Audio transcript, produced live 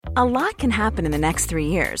A lot can happen in the next 3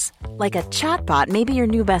 years. Like a chatbot may be your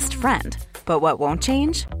new best friend. But what won't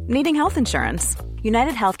change? Needing health insurance.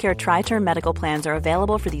 United Healthcare Tri-Term Medical Plans are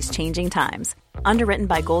available for these changing times. Underwritten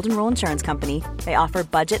by Golden Rule Insurance Company, they offer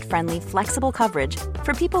budget-friendly, flexible coverage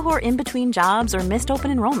for people who are in between jobs or missed open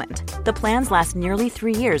enrollment. The plans last nearly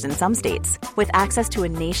 3 years in some states, with access to a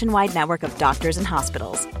nationwide network of doctors and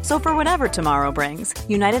hospitals. So for whatever tomorrow brings,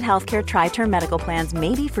 United Healthcare Tri-Term Medical Plans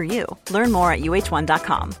may be for you. Learn more at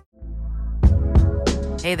uh1.com.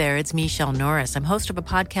 Hey there, it's Michelle Norris. I'm host of a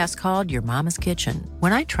podcast called Your Mama's Kitchen.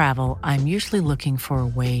 When I travel, I'm usually looking for a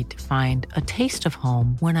way to find a taste of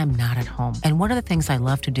home when I'm not at home. And one of the things I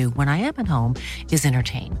love to do when I am at home is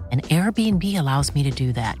entertain. And Airbnb allows me to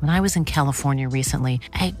do that. When I was in California recently,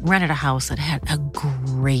 I rented a house that had a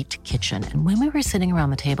great kitchen. And when we were sitting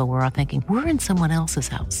around the table, we were all thinking, we're in someone else's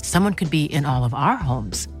house. Someone could be in all of our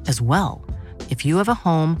homes as well. If you have a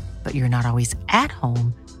home, but you're not always at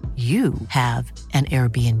home, you have an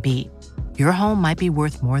Airbnb. Your home might be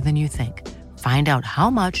worth more than you think. Find out how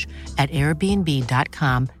much at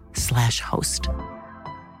airbnb.com/host.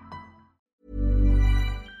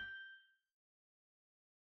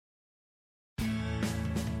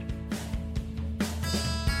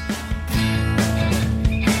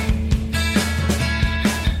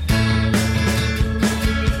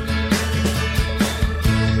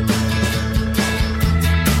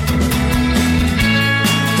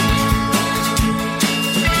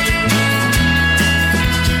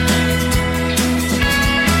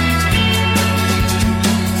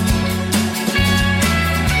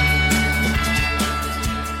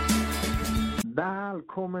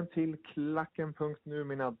 Välkommen till Klacken.nu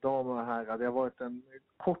mina damer och herrar. Det har varit en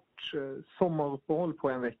kort sommaruppehåll på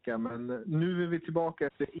en vecka, men nu är vi tillbaka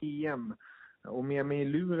efter EM. Och med mig i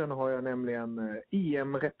luren har jag nämligen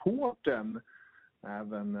EM-reportern,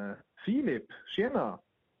 även Filip. Tjena!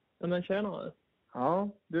 Ja, men tjena. Ja,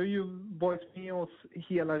 du har ju varit med oss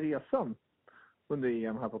hela resan under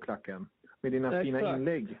EM här på Klacken med dina fina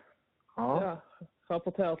inlägg. Ja,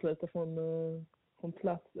 rapporterat lite på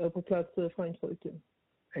plats i Frankrike.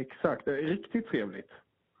 Exakt, det är riktigt trevligt.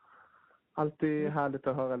 Alltid härligt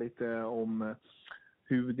att höra lite om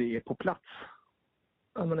hur det är på plats.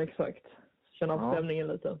 Ja, men exakt. Känna av stämningen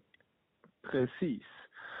lite. Precis.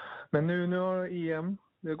 Men nu har EM,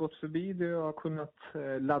 det har gått förbi. Du har kunnat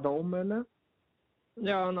ladda om, eller?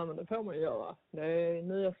 Ja, nej, men det får man göra. Det är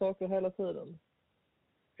nya saker hela tiden.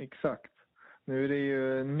 Exakt. Nu är det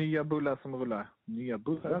ju nya bullar som rullar. Nya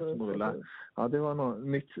bullar som rullar. Ja, det var något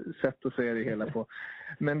nytt sätt att säga det hela på.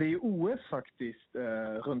 Men det är ju OS faktiskt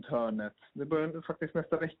runt hörnet. Det börjar faktiskt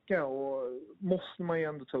nästa vecka, och måste man ju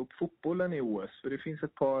ändå ta upp fotbollen i OS. För det finns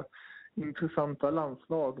ett par intressanta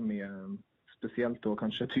landslag med, speciellt då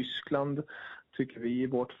kanske Tyskland tycker vi i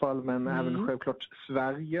vårt fall. Men även självklart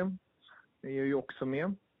Sverige är ju också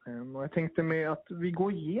med. Och jag tänkte med att vi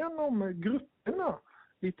går igenom grupperna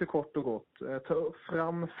lite kort och gott. Ta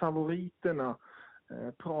fram favoriterna,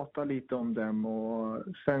 prata lite om dem, och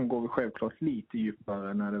sen går vi självklart lite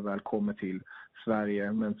djupare när det väl kommer till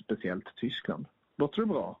Sverige, men speciellt Tyskland. Låter det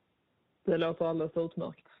bra? Det låter alldeles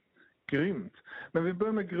utmärkt. Grymt. Men vi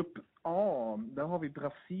börjar med grupp A. Där har vi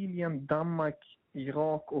Brasilien, Danmark,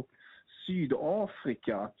 Irak och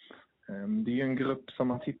Sydafrika. Det är ju en grupp som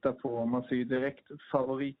man tittar på. Man ser ju direkt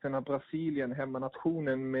favoriterna Brasilien,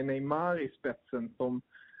 hemmanationen med Neymar i spetsen, som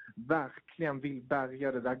verkligen vill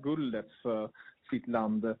bärga det där guldet för sitt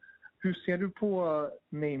land. Hur ser du på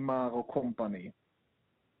Neymar och company?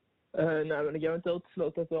 Nej, men det går inte att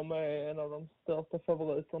utesluta att de är en av de största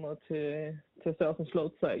favoriterna till stå som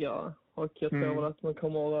slutsegrare. Och jag tror väl att man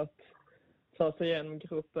kommer att ta sig igenom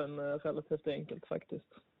gruppen relativt enkelt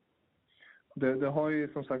faktiskt. Det har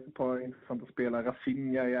ju som sagt ett par intressanta spelare.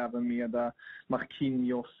 Rafinha är även med där.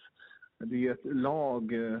 Marquinhos. Det är ju ett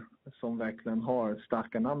lag som verkligen har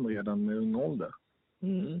starka namn redan med ung ålder.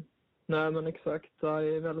 Nej, men exakt. Det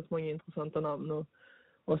är väldigt många intressanta namn.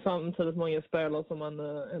 Och samtidigt många spelare som man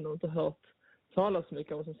ännu inte hört talas så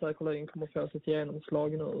mycket om, som säkerligen kommer få sitt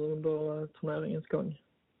genomslag nu under turneringens gång.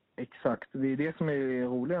 Exakt. Det är det som är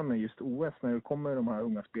roliga med just OS, när det kommer de här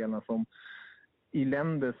unga spelarna som i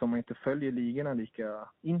länder som inte följer ligorna lika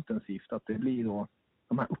intensivt, att det blir då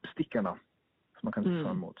de här uppstickarna som man kan se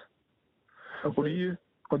fram emot. Och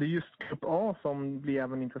det är just grupp A som blir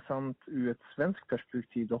även intressant ur ett svenskt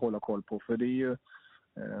perspektiv att hålla koll på. För det är ju,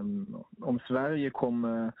 om Sverige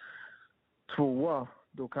kommer tvåa,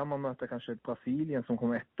 då kan man möta kanske ett Brasilien som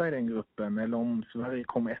kommer etta i den gruppen. Eller om Sverige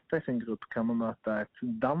kommer etta i sin grupp kan man möta ett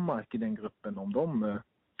Danmark i den gruppen.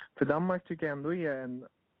 För Danmark tycker jag ändå är en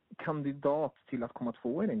kandidat till att komma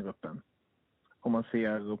tvåa i den gruppen. Om man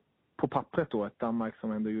ser på pappret då ett Danmark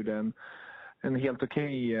som ändå gjorde en helt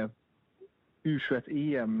okej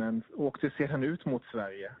U21-EM, men åkte sedan ut mot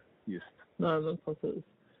Sverige just. Nej, men precis.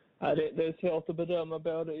 Ja, det är svårt att bedöma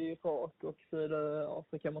både i Irak och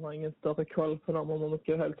Sydafrika. Man har ingen större koll på dem om man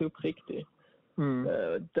ska vara helt uppriktig.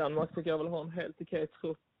 Danmark tycker jag väl har en helt okej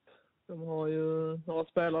trupp. De har ju några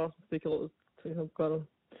spelare som sticker ut. Till exempel,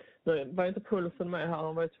 nu var inte Pulsen med här.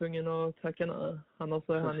 Han var ju tvungen att tacka nej. Annars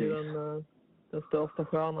är han ju den största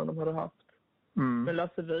stjärnan de hade haft. Men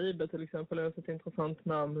Lasse Vibe till exempel är ett intressant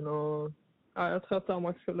namn. Och, jag tror att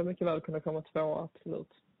Danmark skulle mycket väl kunna komma 2,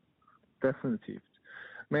 absolut. Definitivt.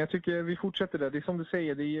 Men jag tycker vi fortsätter där. Det är som du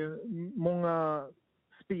säger, det är ju många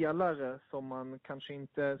spelare som man kanske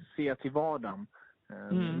inte ser till vardagen.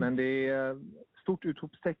 Men det är stort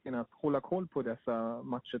utropstecken att hålla koll på dessa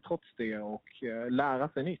matcher trots det och lära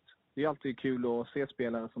sig nytt. Det är alltid kul att se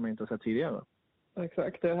spelare som man inte har sett tidigare.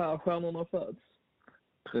 Exakt, det är här stjärnorna föds.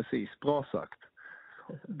 Precis, bra sagt.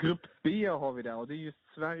 Grupp B har vi där och det är ju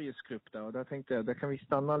Sveriges grupp där. Och där tänkte jag, där kan vi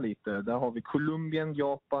stanna lite. Där har vi Colombien,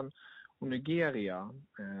 Japan och Nigeria.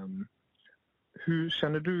 Hur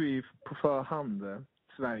känner du på förhand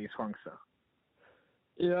Sveriges chanser?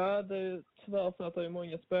 Ja, det är tyvärr så att det är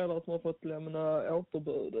många spelare som har fått lämna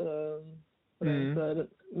återbud. Det är inte den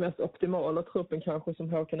mest optimala truppen kanske som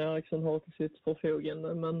Håkan Eriksson har till sitt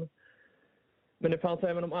förfogande. Men det fanns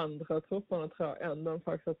även de andra trupperna tror jag ändå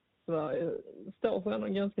faktiskt att Sverige står för ändå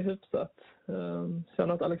ganska hyfsat.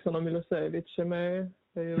 Sen att Alexander Milosevic är med.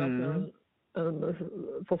 Det är ju verkligen en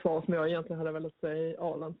försvar som jag egentligen hade velat se i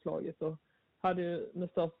A-landslaget. Och hade ju med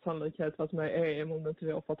största sannolikhet varit med i EM om det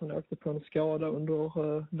inte var för att han åkte på en skada under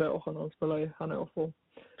våren när han spelade i Hannover.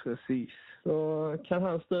 Precis. Så kan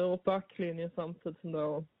han styra upp backlinjen samtidigt som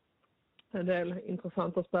då en del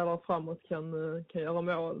intressanta spelare framåt kan göra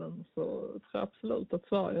målen. Så tror jag absolut att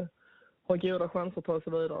Sverige har goda chanser att ta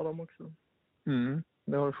sig vidare de också.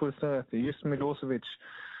 Det har du fullständigt rätt i. Just Milosevic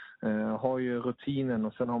har ju rutinen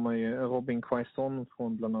och sen har man ju Robin Quaison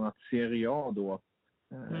från bland annat Serie A då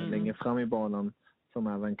längre fram i banan som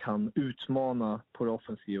även kan utmana på det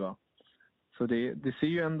offensiva. Så det ser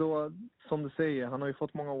ju ändå, som du säger, han har ju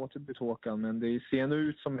fått många återbyt Håkan, men det ser ändå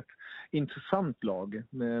ut som ett intressant lag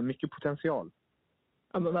med mycket potential.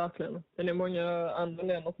 Ja men verkligen. Det är många andra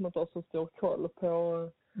länder som inte har så stor koll på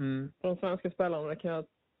de svenska spelarna. Det kan jag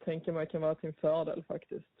tänka mig kan vara till en fördel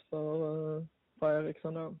faktiskt för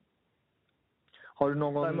Eriksson då. Har du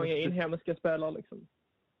någon... Det är många inhemska spelare liksom.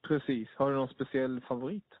 Precis. Har du någon speciell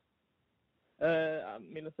favorit?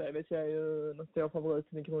 Milosevic är ju den stora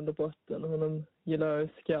favoriten i grund och botten. Honom gillar jag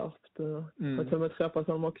skarpt. Jag tror mig träffat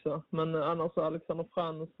honom också. Men annars Alexander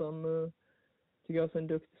Fransson tycker jag är en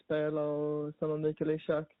duktig spelare. Och samma Mikael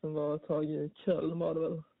Ishak som var ett tag i Köln var det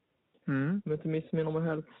väl. Om jag inte missminner mig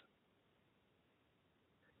helt.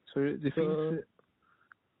 Så det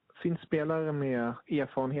finns spelare med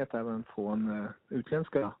erfarenhet även från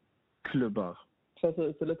utländska klubbar.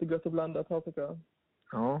 Precis, det är lite gott och blandat här tycker jag.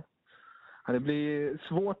 Ja. Det blir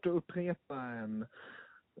svårt att upprepa en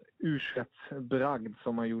U21-bragd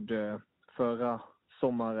som man gjorde förra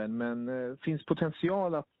sommaren. Men finns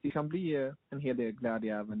potential att det kan bli en hel del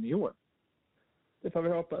glädje även i år? Det får vi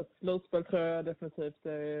hoppas. Slutspel tror jag definitivt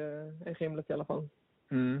är rimligt i alla fall.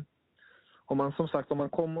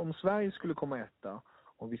 Om Sverige skulle komma etta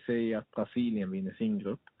och vi säger att Brasilien vinner sin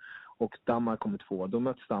grupp och Danmark kommer 2, då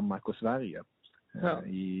möts Danmark och Sverige.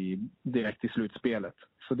 Direkt i slutspelet.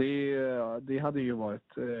 Så det hade ju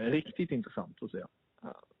varit riktigt intressant att se.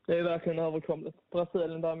 Ja, det är verkligen överkomligt.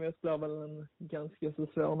 Brasilien därmed blir väl en ganska så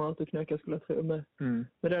svår nöt att knäcka skulle jag tro med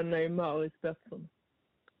den Neymar i spetsen.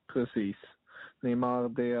 Precis. Neymar,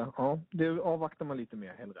 det avvaktar man lite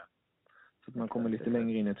mer hellre. Så att man kommer lite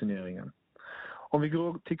längre in i turneringen. Om vi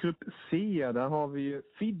går till grupp C, där har vi ju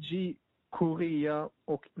Fiji, Korea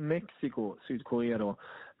och Mexiko, Sydkorea då,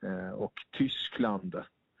 och Tyskland.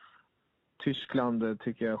 Tyskland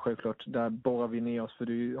tycker jag självklart, där borrar vi ner oss för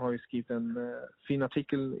du har ju skrivit en fin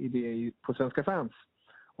artikel i det på Svenska Fans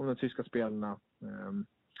om de tyska spelarna.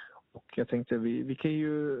 Och jag tänkte vi kan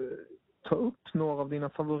ju ta upp några av dina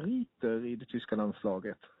favoriter i det tyska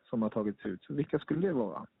landslaget som har tagits ut. Vilka skulle det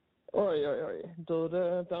vara? Oj. Du, det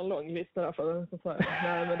är en lång lista där för att säga.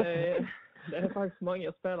 Nej, men det är faktiskt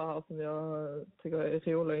många spelare här som jag tycker är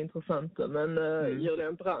roliga och intressanta. Men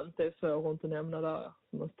Julian Brandt är svår att inte nämna där.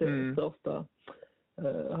 Som är största.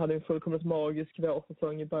 Hade en fullkomligt magisk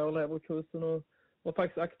vårsäsong i Bayer Leverkusen och var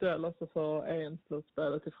faktiskt aktuell också för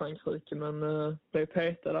EM-slutspelet i Frankrike. Men blev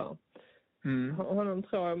petad där. Honom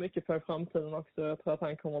tror jag mycket på i framtiden också. Jag tror att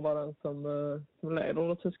han kommer vara den som leder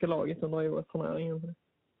det tyska laget under OS-turneringen.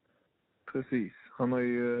 Precis. Han har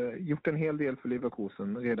ju gjort en hel del för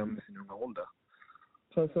Leverkusen redan med sin unga ålder.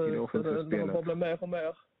 Precis, det har bara blivit mer och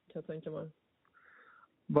mer, kan jag tänka mig.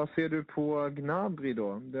 Vad ser du på Gnabry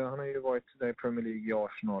då? Han har ju varit där i Premier League i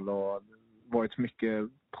Arsenal och varit mycket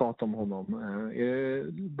prat om honom.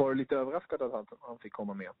 Var du lite överraskad att han fick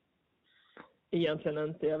komma med? Egentligen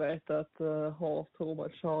inte. Jag vet att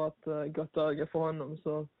Torwatch har ett gott öga för honom,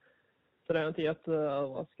 så det är jag inte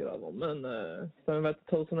jätteöverraskad över. Men sen vet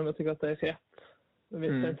jag tusen om jag tycker att det är rätt.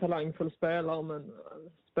 Visst, är en talangfull spelare, men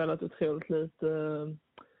spelat otroligt lite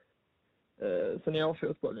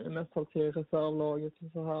seniorfotboll. Mest hållit till reservlaget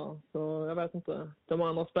och så här. Så jag vet inte. De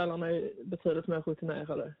andra spelarna är betydligt mer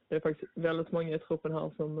rutinerade. Det är faktiskt väldigt många i truppen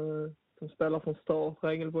här som spelar från start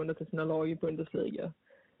regelbundet i sina lag i Bundesliga.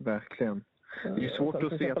 Verkligen. Det är svårt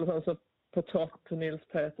att se. Så på topp Nils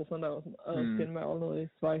Petersen där som sin mål nu i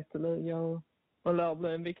Schweizerliga och lär bli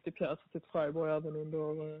en viktig pjäs för sitt Freiburg även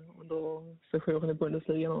under sessionen i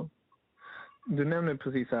Bundesliga. Du nämner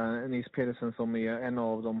precis här Nils Pedersen som är en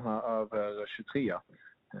av de här över 23.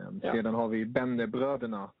 Sedan har vi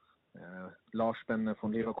Bender-bröderna. Lars Bender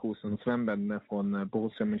från Leverkusen och Sven Bender från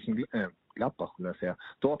Borussia Mönchengladbach, vill jag säga.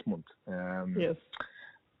 Dortmund. Yes.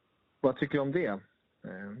 Vad tycker du om det?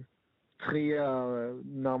 3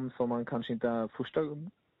 namn som man kanske inte första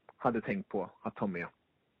hade tänkt på att ta med.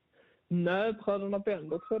 Nej, bröderna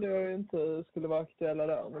Bender trodde jag inte skulle vara aktuella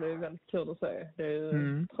där. Men det är väldigt kul att se. Det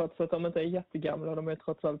är, trots att de inte är jättegamla, de är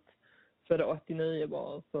trots allt födda 89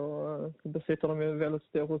 bara. Så besitter de ju väldigt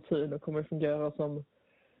stor rutin och kommer att fungera som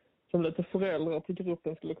lite föräldrar till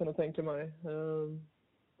gruppen, skulle jag kunna tänka mig.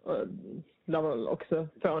 Lär väl också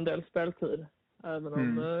få en del speltid. Även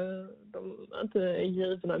om de inte är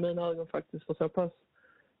givna i mina ögon faktiskt, för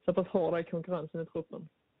så pass hårda i konkurrensen i truppen.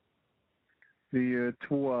 Det är ju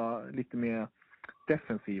 2 lite mer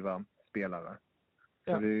defensiva spelare.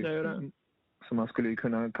 Ja, det är det. Så man skulle ju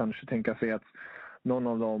kunna kanske tänka sig att någon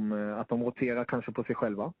av dem, att de roterar kanske på sig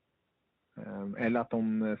själva. Eller att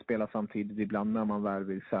de spelar samtidigt ibland när man väl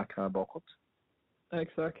vill säkra bakåt.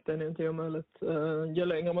 Exakt, det är inte omöjligt. Ju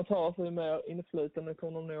längre man tar sig mer inflytande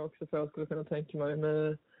kommer de nog också få, skulle kunna tänka mig,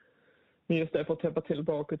 med just det för att täppa till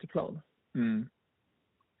bakåt i plan.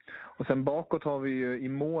 Och sen bakåt har vi ju i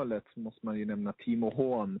målet, måste man ju nämna Timo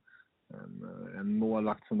Horn. En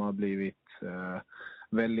målvakt som har blivit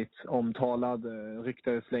väldigt omtalad.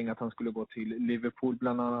 Ryktades länge att han skulle gå till Liverpool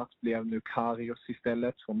bland annat. Blev nu Karius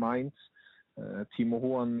istället från Mainz. Timo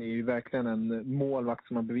Horn är ju verkligen en målvakt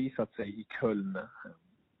som har bevisat sig i Köln.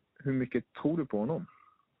 Hur mycket tror du på honom?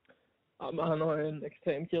 Ja, men han har ju en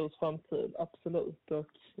extremt ljus framtid, absolut. Och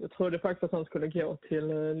jag trodde faktiskt att han skulle gå till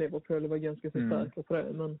Liverpool. Jag var ganska säker på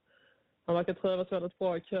det. Men han verkar trivas väldigt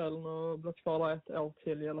bra i Köln och blir kvar där 1 år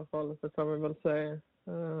till i alla fall. Så får vi väl se.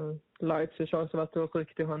 Leipzig har också varit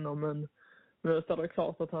åsikt i honom, men nu är det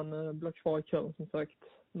klart att han blir kvar i Köln som sagt.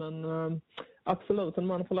 Men absolut en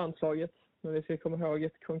man för landslaget. Men vi ska komma ihåg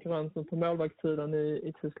att konkurrensen på målvaktssidan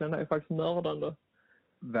i Tyskland är faktiskt mördande.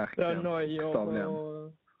 Verkligen. Det är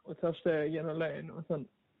Neuer och Ter Stegen och Lehn. Och sen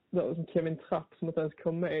Kevin Trapp som inte ens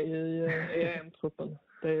kom med i EM-truppen.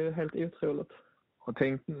 Det är ju helt otroligt.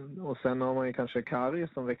 Och sen har man ju kanske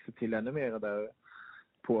Karius som växer till ännu mer där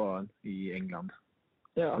på i England.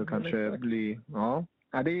 Ja, så kanske blir... Ja,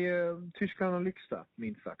 det är Tyskland och lyx där,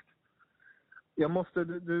 minst sagt.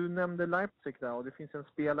 Du nämnde Leipzig där, och det finns en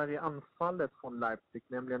spelare i anfallet från Leipzig,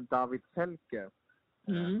 nämligen David Selke.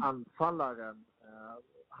 Anfallaren.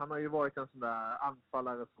 Han har ju varit en sån där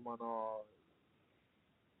anfallare som man har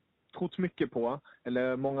trott mycket på,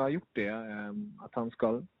 eller många har gjort det, att han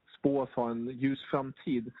ska spås ha en ljus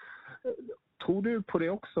framtid. Tror du på det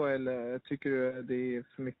också, eller tycker du det är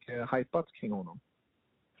för mycket hypat kring honom?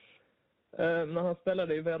 När han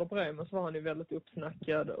spelade i Werder Bremen så var han ju väldigt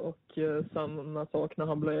uppsnackad, och samma sak när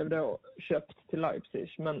han blev då köpt till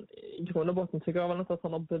Leipzig. Men i grund och botten tycker jag väl inte att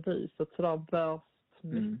han har bevisat sådär värst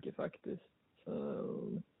mycket faktiskt.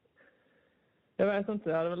 Jag vet inte,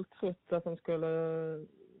 jag hade väl trott att han skulle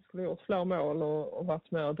gjort fler mål och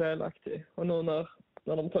varit mer delaktig. Och nu när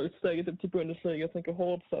de tar ut steget upp till Bundesliga och tänker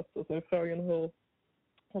hårdsatt, så är frågan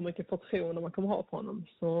hur mycket förtroende man kommer ha på honom.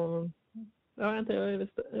 Så jag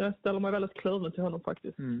ställer mig väldigt kluven till honom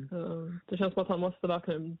faktiskt. Det känns som att han måste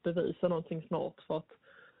verkligen bevisa någonting snart för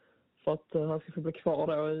att han ska få bli kvar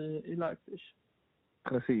då i Leipzig.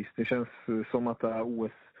 Precis, det känns som att det här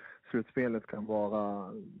OS-slutspelet kan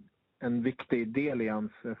vara en viktig del i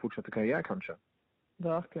hans fortsatta karriär kanske.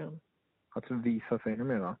 Verkligen. Att visa sig ännu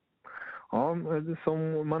mera. Ja,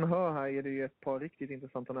 som man hör här är det ju ett par riktigt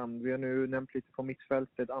intressanta namn. Vi har nu nämnt lite på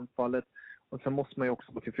mittfältet, anfallet, och sen måste man ju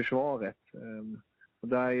också gå till försvaret. Och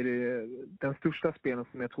där är det den största spelaren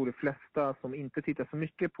som jag tror de flesta som inte tittar så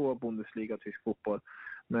mycket på Bundesliga och tysk fotboll,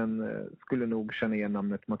 men skulle nog känna igen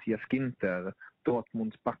namnet Matthias Ginter,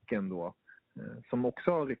 Dortmunds backen då, som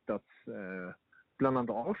också har ryktats bland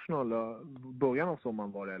annat Arsenal. Början av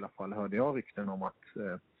sommaren var det i alla fall, hörde jag rykten om att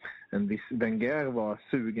en viss Wenger var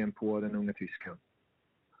sugen på den unga tysken.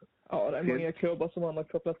 Ja, det är många klubbar som han har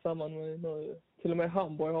kopplat samman med nu. Till och med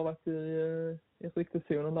Hamburg har varit i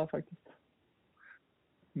rykteszonen där faktiskt.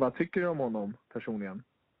 Vad tycker du om honom personligen?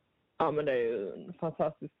 Ja, men det är ju en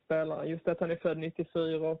fantastisk spelare. Just att han är född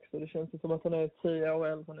 94 också. Det känns som att han är 10 år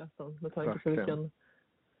äldre nästan. Med tanke på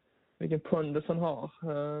vilken pondus han har.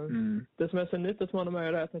 Det som är så nyttigt med honom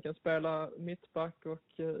är att han kan spela mittback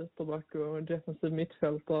och ytterback och defensiv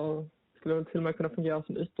mittfältare. Skulle väl till och med kunna fungera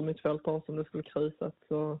som yttermittfältare som det skulle krisat.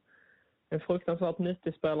 Så en fruktansvärt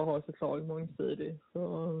nyttig spelare har i sitt lag, mångsidig.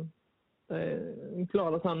 Så jag är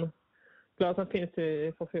glad att han finns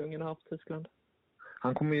i förfogande här på Tyskland.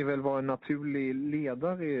 Han kommer ju väl vara en naturlig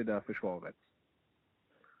ledare i det där försvaret.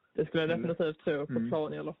 Det skulle jag definitivt tro på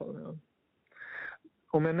plan i alla fall. Ja.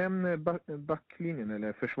 Om jag nämner backlinjen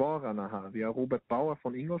eller försvararna här. Vi har Robert Bauer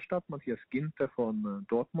från Ingolstadt, Matthias Ginter från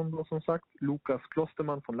Dortmund då, som sagt. Lukas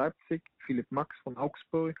Klosterman från Leipzig, Philipp Max från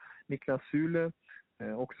Augsburg, Niklas Süle,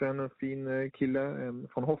 också en fin kille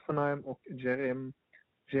från Hoffenheim, och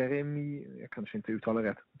Jeremy, jag kanske inte uttalar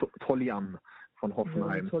rätt, Toljan från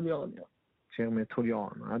Hoffenheim. Jeremy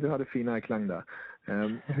Toljan. Ja, du hade finare klang där.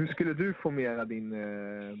 Hur skulle du formera din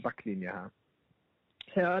backlinje här?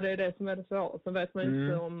 Ja, det är det som är det svåra. Sen vet man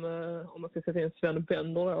inte om man ska sätta in Sven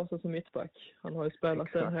Bender då, också som mittback. Han har ju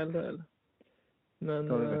spelat en hel del.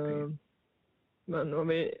 Men om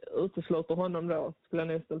vi utesluter honom då, skulle jag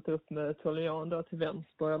nog ställt upp med Toljan då till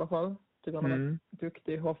vänster i alla fall. Tycker han har varit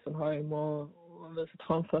duktig i Hoffenheim och visat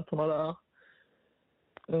framfötterna där.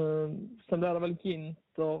 Sen blir det väl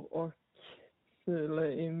Ginter och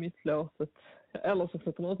Süle i mittlåset. Eller så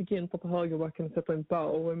flyttar man ut Ginter på högerbacken och sätter in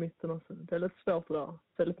Bauer i mitten. Också. Det är lite svårt det där.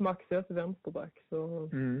 Felix Max är till vänsterback. Så...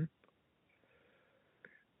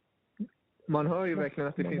 Man hör ju verkligen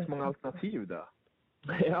att det finns många alternativ där.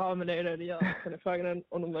 Ja, men det är det gör. Sen är frågan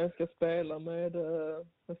om de ska spela med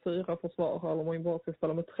 4 försvarare eller om man bara ska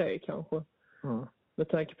spela med 3 kanske. Med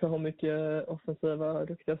tanke på hur mycket offensiva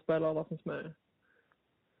duktiga spelare där finns med.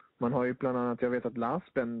 Man har ju bland annat, jag vet att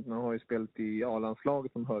Lars Bender har ju spelat i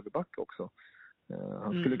A-landslaget som högerback också.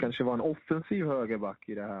 Han skulle kanske vara en offensiv högerback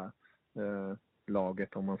i det här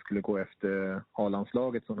laget om man skulle gå efter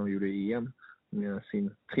A-landslaget som de gjorde i EM med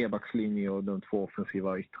sin 3-backslinje och de 2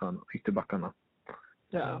 offensiva ytterbackarna.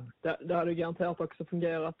 Ja, det hade ju garanterat också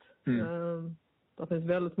fungerat. Det finns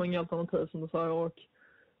väldigt många alternativ som du säger,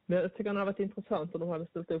 men jag tycker det hade varit intressant om de hade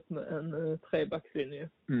ställt upp med en 3-backslinje.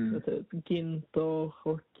 Typ Ginter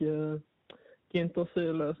och Ginter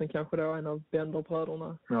Süle, sen kanske då en av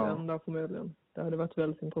Bender-bröderna. Ja. Förmodligen. Det hade varit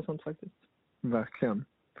väldigt intressant faktiskt. Verkligen.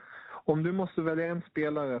 Om du måste välja en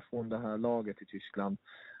spelare från det här laget i Tyskland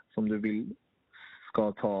som du vill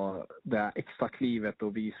ska ta det extra klivet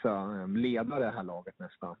och leda det här laget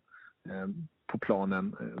nästan på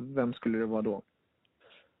planen, vem skulle det vara då?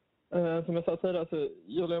 Som jag sa tidigare så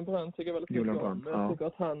Julian Brandt tycker jag väldigt mycket om. Jag tycker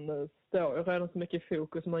att han står redan så mycket i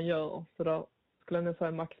fokus som han gör. Så där skulle jag nog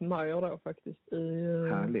säga Max Meyer då faktiskt.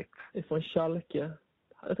 Härligt. Ifrån Schalke.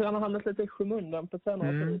 Jag tror han har hamnat lite i skymundan på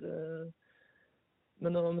senare tid.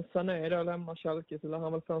 Men om Sané då lämnar Schalke så lär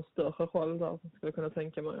han väl få en större roll där, som skulle jag kunna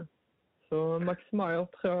tänka mig. Så Max Meyer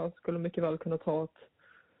tror jag skulle mycket väl kunna ta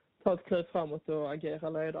ett kliv framåt och agera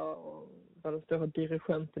ledare och vara den stora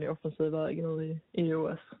dirigenten i offensiv väg nu i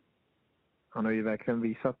OS. Han har ju verkligen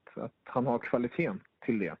visat att han har kvaliteten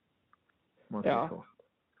till det. Man säger så.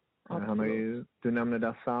 Han har ju, du nämnde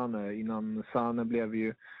där Sane. Innan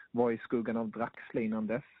Sane var i skuggan av Draxler innan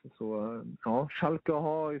dess. Så ja, Schalke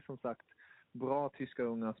har ju som sagt bra tyska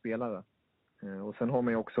unga spelare. Och sen har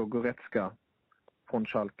man ju också Goretzka från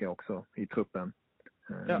Schalke också i truppen.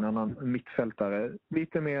 En annan mittfältare.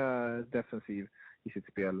 Lite mer defensiv i sitt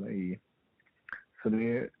spel. Så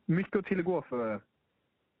det är mycket att tillgå för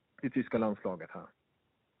det tyska landslaget här.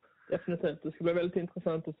 Definitivt. Det ska bli väldigt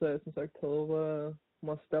intressant att se som sagt hur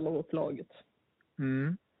man ställer upp laget.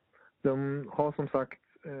 De har som sagt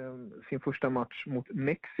sin första match mot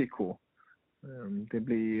Mexiko. Det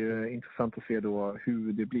blir intressant att se då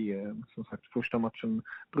hur det blir. Som sagt, första matchen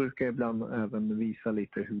brukar ibland även visa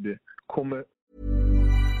lite hur det kommer.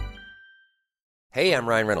 Hey, I'm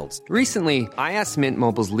Ryan Reynolds. Recently, I asked Mint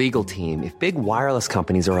Mobile's legal team if big wireless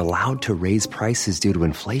companies are allowed to raise prices due to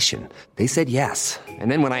inflation. They said yes.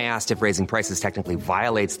 And then when I asked if raising prices technically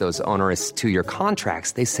violates those onerous 2-year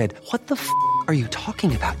contracts, they said, "What the f*** are you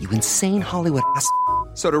talking about, you insane Hollywood ass?"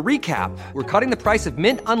 So to recap, we're cutting the price of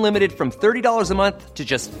Mint Unlimited from $30 a month to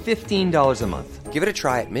just $15 a month. Give it a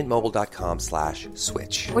try at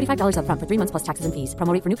mintmobile.com/switch. $45 up front for 3 months plus taxes and fees.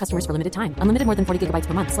 Promo rate for new customers for limited time. Unlimited more than 40 gigabytes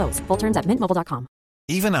per month. Slows full terms at mintmobile.com.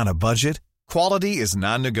 Even on a budget, quality is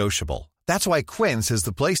non-negotiable. That's why Quince is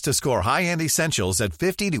the place to score high-end essentials at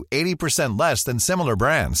 50 to 80% less than similar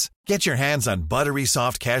brands. Get your hands on buttery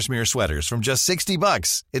soft cashmere sweaters from just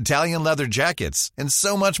 $60, Italian leather jackets, and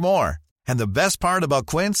so much more. And the best part about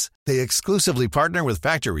Quince, they exclusively partner with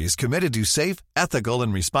factories committed to safe, ethical,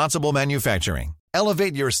 and responsible manufacturing.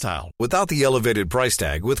 Elevate your style without the elevated price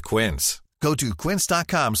tag with Quince. Go to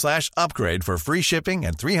quince.com/upgrade for free shipping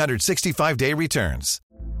and 365-day returns.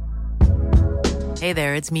 Hey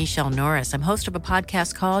there, it's Michelle Norris. I'm host of a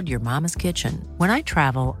podcast called Your Mama's Kitchen. When I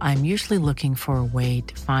travel, I'm usually looking for a way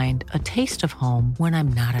to find a taste of home when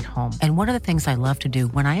I'm not at home. And one of the things I love to do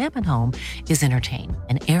when I am at home is entertain.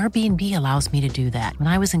 And Airbnb allows me to do that. When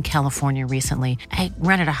I was in California recently, I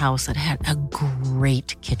rented a house that had a great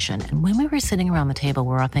kitchen. And when we were sitting around the table,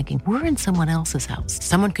 we're all thinking, we're in someone else's house.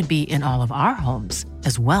 Someone could be in all of our homes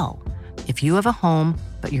as well. If you have a home,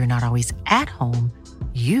 but you're not always at home,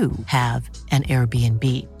 you have an Airbnb.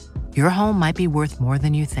 Your home might be worth more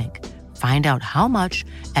than you think. Find out how much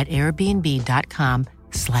at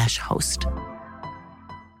airbnb.com/host.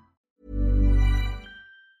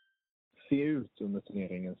 Se ut under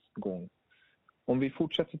turneringens gång. Om vi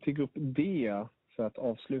fortsätter till grupp D för att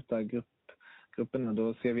avsluta grupperna,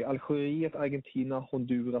 då ser vi Algeriet, Argentina,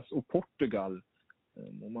 Honduras och Portugal.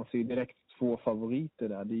 Och man ser direkt 2 favoriter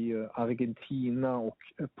där. Det är ju Argentina och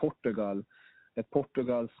Portugal. Ett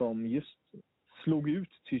Portugal som just slog ut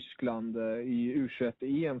Tyskland i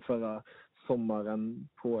U21-EM förra sommaren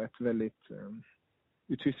på ett väldigt,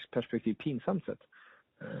 ur tysk perspektiv, pinsamt sätt.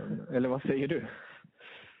 Eller vad säger du?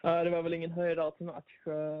 Det var väl ingen höjdare till match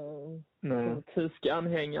för tyska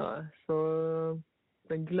anhängare. Så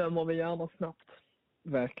den glömmer vi gärna snabbt.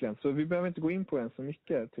 Verkligen, så vi behöver inte gå in på den så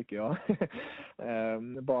mycket tycker jag.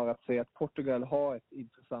 Bara att säga att Portugal har ett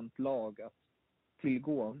intressant lag att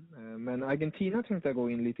tillgå. Men Argentina tänkte jag gå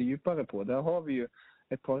in lite djupare på. Där har vi ju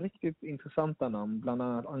ett par riktigt intressanta namn. Bland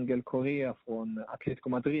annat Angel Correa från Atletico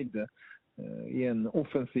Madrid. En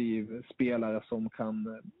offensiv spelare som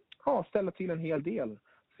kan ställa till en hel del.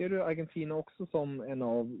 Ser du Argentina också som en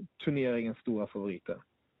av turneringens stora favoriter?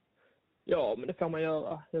 Ja, men det får man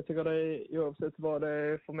göra. Jag tycker det är, oavsett vad det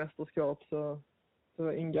är för mästerskap så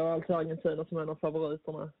ingår alltid Argentina som en av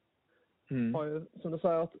favoriterna. Har ju, som du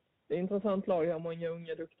säger, att det är ett intressant lag. Jag har många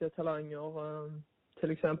unga duktiga talanger.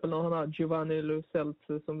 Till exempel när han har Giovanni Lo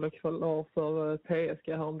Celso som blev klar för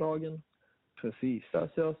PSG häromdagen. Precis. Där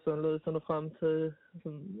ser också en lysande framtid.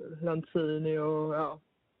 Lanzini och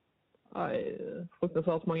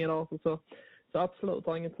fruktansvärt många lag. Så absolut,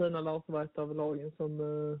 Argentina lär sig vara ett av lagen som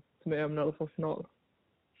är ämnade för final.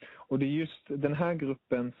 Och det är just den här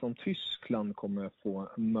gruppen som Tyskland kommer att få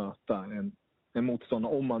möta en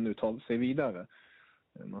motståndare om man nu tar sig vidare.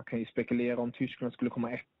 Man kan ju spekulera om Tyskland skulle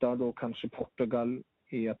komma etta, då kanske Portugal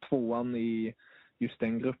är 2:an i just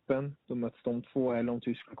den gruppen. Då möts de 2, eller om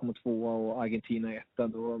Tyskland kommer 2:a och Argentina är etta,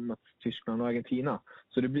 då möts Tyskland och Argentina.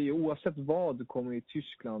 Så det blir oavsett vad kommer ju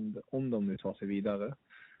Tyskland, om de nu tar sig vidare,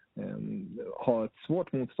 ha ett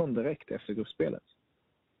svårt motstånd direkt efter gruppspelet.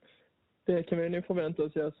 Det kan vi nu förvänta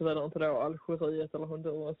oss, såvida inte då Algeriet eller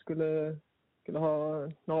Honduras skulle ha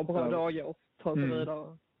några bra dagar och ta sig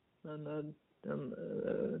vidare. Men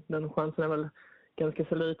den chansen är väl ganska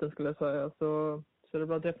så liten skulle jag säga. Så det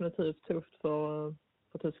blir definitivt tufft för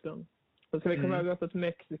Tyskland. Så ska vi komma ihåg att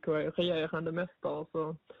Mexiko är regerande mästare.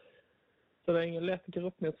 Så det är ingen lätt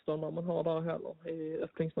gruppmotståndare man har där heller i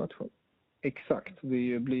öppningsmatchen. Exakt.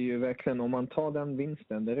 Det blir ju verkligen, om man tar den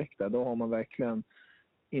vinsten direkt där, då har man verkligen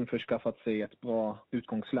införskaffat sig ett bra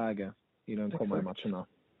utgångsläge i de kommande matcherna.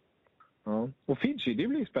 Ja. Och Fiji, det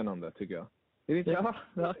blir spännande tycker jag. Det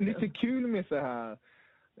är lite kul med så här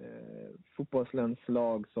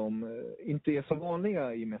fotbollslandslag som inte är så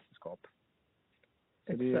vanliga i mästerskap.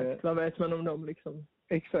 Exakt, vad vet man om dem liksom?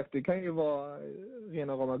 Exakt, det kan ju vara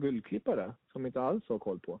rena rama guldklippare som inte alls har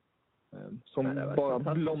koll på. Som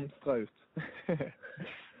bara blomstrar ut.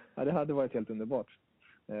 Ja, det hade varit helt underbart.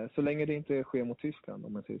 Så länge det inte sker mot Tyskland,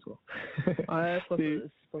 om man säger så. Nej,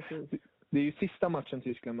 precis. Det är ju sista matchen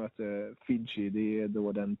Tyskland möter Fiji. Det är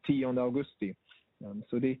då den 10 augusti.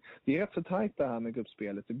 Så det är rätt så tajt det här med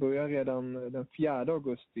gruppspelet. Det börjar redan den 4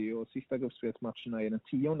 augusti och sista gruppspelsmatcherna är den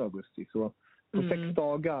 10 augusti. Så på 6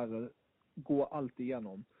 dagar går allt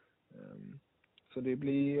igenom. Så det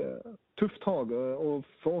blir tufft tag. Och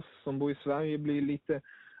för oss som bor i Sverige blir lite,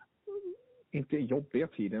 inte jobbiga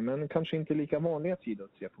tider, men kanske inte lika vanliga tider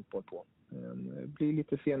att se fotboll på. Det blir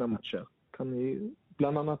lite sena matcher. Kan ju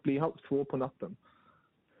bland annat bli 1:30 på natten.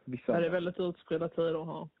 Ja, det är väldigt utspridda tider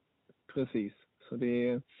här. Precis. Så det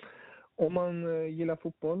är, om man gillar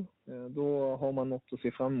fotboll, då har man något att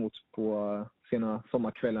se fram emot på sena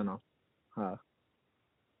sommarkvällarna här.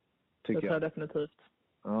 Tycker jag. Definitivt.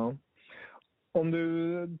 Ja. Om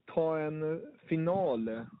du tar en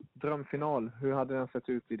drömfinal, hur hade den sett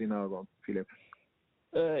ut i dina ögon, Filip?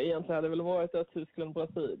 Egentligen hade det väl varit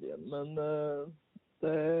Tyskland-Brasilien, men det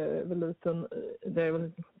är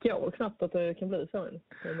väl går knappt att det kan bli så än.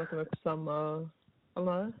 Att de är på samma...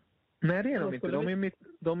 Nej, det är de inte.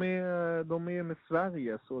 De är med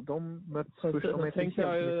Sverige, så de möts först. Jag tänkte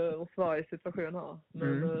jag ju Sveriges situation här.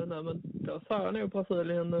 Men då sa jag nog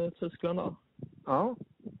Brasilien-Tyskland där. Ja,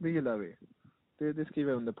 det gillar vi. Det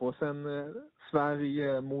skriver jag under på. Sen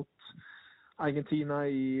Sverige mot Argentina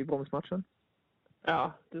i bronsmatchen.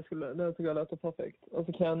 Ja, det tycker jag låter perfekt. Och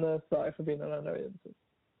så kan Sverige förbinda den där givetvis.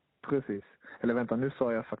 Precis. Eller vänta, nu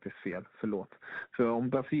sa jag faktiskt fel. Förlåt. För om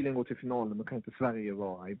Brasilien går till finalen, då kan inte Sverige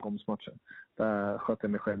vara i bronsmatchen. Där sköt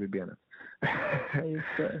jag mig själv i benet. Ja,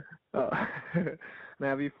 just det. Ja.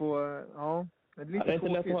 Nej, vi får... Ja, det är inte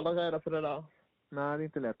lätt att hålla reda på det där. Nej, det är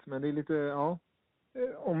inte lätt. Men det är lite... Ja.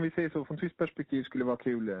 Om vi säger så, från tysk perspektiv skulle det vara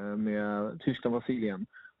kul med Tyskland och Brasilien.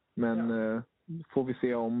 Men får vi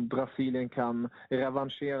se om Brasilien kan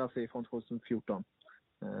revanschera sig från 2014.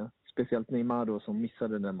 Speciellt Neymar då, som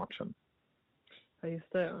missade den matchen. Ja,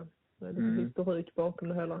 just det. Det är lite historik bakom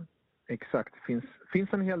det hela. Exakt.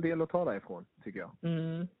 Finns en hel del att ta därifrån, tycker jag.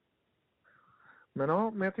 Men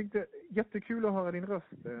jag tyckte jättekul att höra din röst.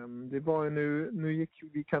 Det var nu gick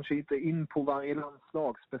vi kanske inte in på varje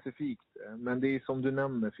landslag specifikt. Men det är som du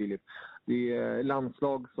nämner, Filip. Det är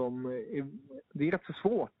landslag som det är rätt så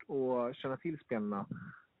svårt att känna till spelarna.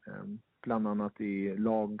 Bland annat i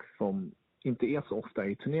lag som inte är så ofta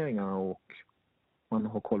i turneringar och man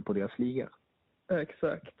har koll på deras ligor.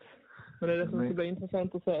 Exakt. Men det är det som ska bli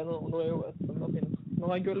intressant att se under OS. Om det finns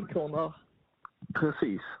några guldkorn där.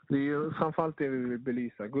 Precis. Det är ju framförallt det vi vill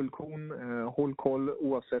belysa. Guldkorn, håll koll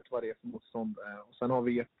oavsett vad det är för motstånd. Och sen har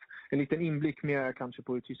vi en liten inblick mer kanske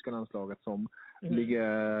på det tyska landslaget som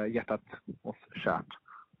ligger hjärtat oss kärt.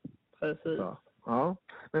 Precis. Så, ja.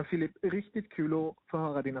 Men Filip, riktigt kul att få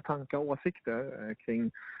höra dina tankar och åsikter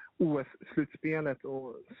kring OS-slutspelet.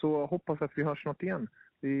 Och så hoppas att vi hörs snart igen.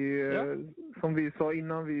 Som vi sa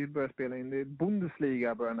innan vi började spela in, det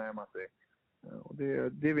Bundesliga börjar närma sig. Och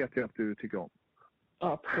det vet jag att du tycker om.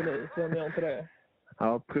 Absolut, vem gör inte det?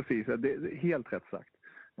 Ja, precis. Det är helt rätt sagt.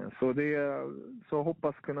 Så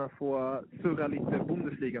hoppas kunna få surra lite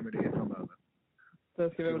Bundesliga med det framöver.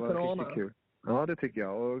 Det ska vi väl kunna ordna. Kul. Ja, det tycker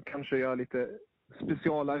jag. Och kanske göra lite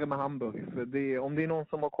specialare med Hamburg. För om det är någon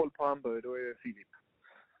som har koll på Hamburg, då är det Filip.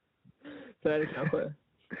 Så är det kanske.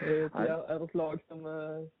 Det är ett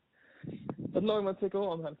lag man tycker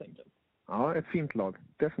om helt enkelt. Ja, ett fint lag.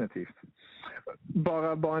 Definitivt.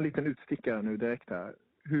 Bara en liten utstickare nu direkt här.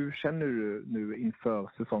 Hur känner du nu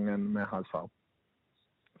inför säsongen med Halsau?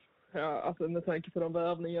 Ja, alltså med tanke på de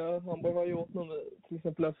värvningar Hamburg har gjort nu, till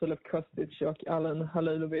exempel Filip Kostic och Alen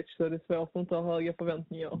Halilovic, så är det svårt att inte ha höga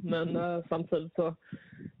förväntningar. Men samtidigt så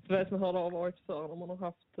vet man hur det har varit för när man har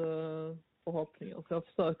haft förhoppningar. Så jag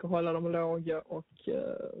försöker hålla dem låga och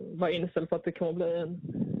vara inställd på att det kommer bli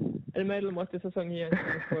en medelmåttig säsong igen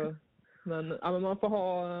kanske. Men man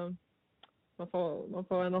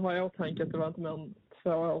får ändå ha i åtanke att det var inte mer än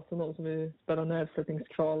 2 år sedan nu som vi spelade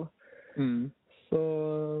nedflyttningskval.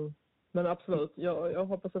 Så, men absolut, jag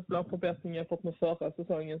hoppas att det blir förbättringar jämfört med förra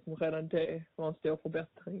säsongen som redan det var en stor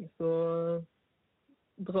förbättring. Så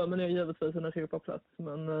drömmen är givetvis en Europaplats,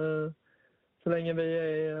 men så länge vi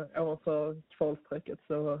är ovanför kvalsträcket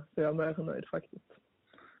så är jag mer nöjd faktiskt.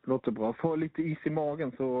 Det låter bra. Få lite is i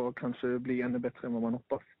magen så kanske det blir ännu bättre än vad man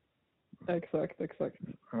hoppas. Exakt.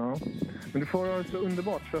 Ja. Men du får ha det så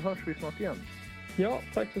underbart, så hörs vi snart igen. Ja,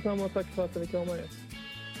 tack detsamma och tack för att vi kom med.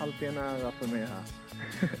 Alltid en ära för mig här.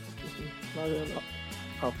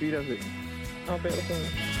 Auf Wiedersehen. Auf Wiedersehen.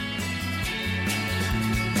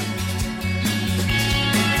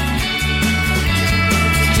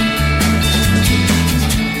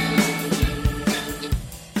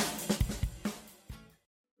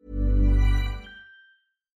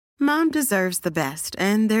 Mom Mom deserves the best,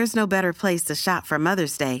 and there's no better place to shop for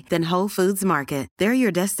Mother's Day than Whole Foods Market. They're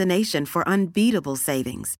your destination for unbeatable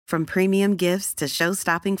savings, from premium gifts to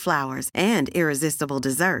show-stopping flowers and irresistible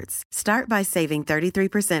desserts. Start by saving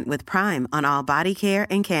 33% with Prime on all body care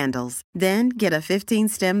and candles. Then get a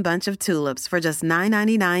 15-stem bunch of tulips for just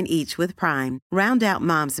 $9.99 each with Prime. Round out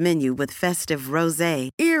Mom's menu with festive rosé,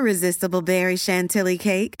 irresistible berry chantilly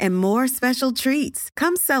cake, and more special treats.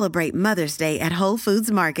 Come celebrate Mother's Day at Whole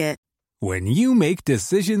Foods Market. When you make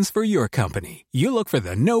decisions for your company, you look for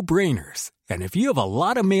the no-brainers. And if you have a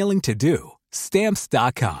lot of mailing to do,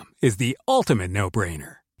 Stamps.com is the ultimate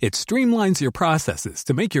no-brainer. It streamlines your processes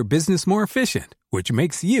to make your business more efficient, which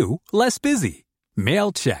makes you less busy.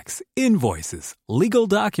 Mail checks, invoices, legal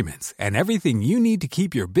documents, and everything you need to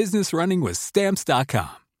keep your business running with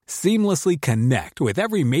Stamps.com. Seamlessly connect with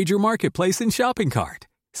every major marketplace and shopping cart.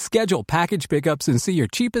 Schedule package pickups and see your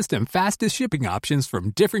cheapest and fastest shipping options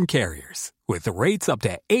from different carriers, with rates up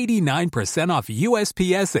to 89% off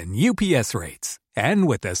USPS and UPS rates. And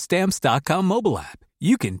with the Stamps.com mobile app,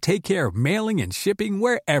 you can take care of mailing and shipping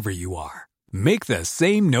wherever you are. Make the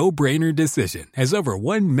same no-brainer decision as over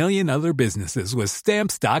 1 million other businesses with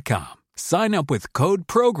Stamps.com. Sign up with code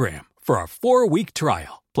PROGRAM for a 4-week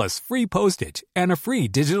trial, plus free postage and a free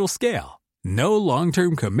digital scale. No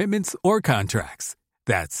long-term commitments or contracts.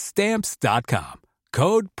 That's Stamps.com.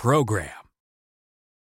 Code PROGRAM.